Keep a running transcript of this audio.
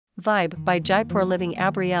Vibe by Jaipur Living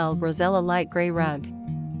Abrielle Rosella Light Grey Rug.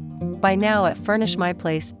 Buy now at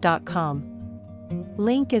furnishmyplace.com.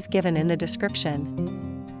 Link is given in the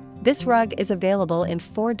description. This rug is available in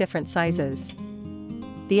 4 different sizes.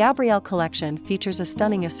 The Abrielle collection features a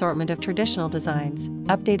stunning assortment of traditional designs,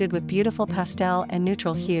 updated with beautiful pastel and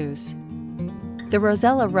neutral hues. The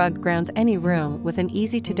Rosella rug grounds any room with an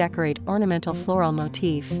easy-to-decorate ornamental floral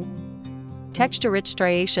motif. Texture-rich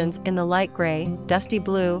striations in the light gray, dusty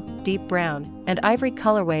blue, deep brown, and ivory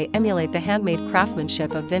colorway emulate the handmade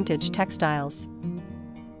craftsmanship of vintage textiles.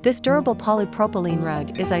 This durable polypropylene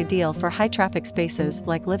rug is ideal for high-traffic spaces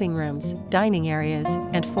like living rooms, dining areas,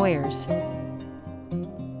 and foyers.